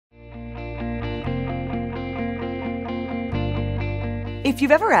If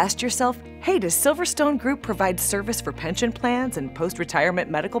you've ever asked yourself, hey, does Silverstone Group provide service for pension plans and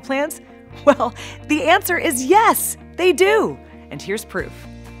post-retirement medical plans? Well, the answer is yes, they do. And here's proof.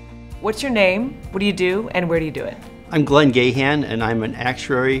 What's your name, what do you do, and where do you do it? I'm Glen Gahan, and I'm an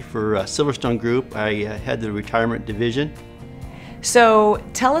actuary for Silverstone Group. I head the retirement division. So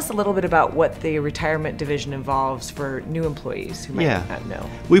tell us a little bit about what the retirement division involves for new employees who might not know.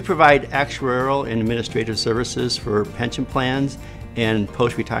 We provide actuarial and administrative services for pension plans and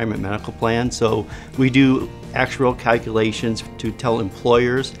post-retirement medical plans. So we do actuarial calculations to tell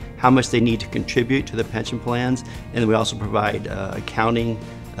employers how much they need to contribute to the pension plans, and we also provide accounting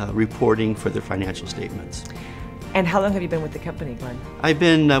reporting for their financial statements. And how long have you been with the company, Glenn? I've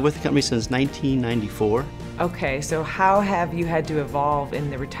been with the company since 1994. Okay, so how have you had to evolve in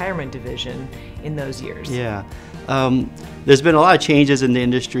the retirement division in those years? Yeah, there's been a lot of changes in the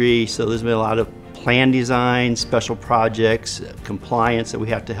industry, so there's been a lot of plan design, special projects, compliance that we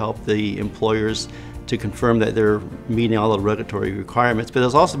have to help the employers to confirm that they're meeting all the regulatory requirements. But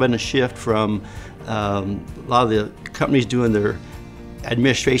there's also been a shift from a lot of the companies doing their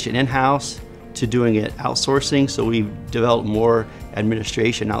administration in-house to doing it outsourcing. So we've developed more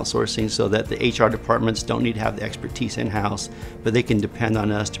administration outsourcing so that the HR departments don't need to have the expertise in-house, but they can depend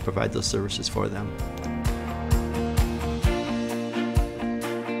on us to provide those services for them.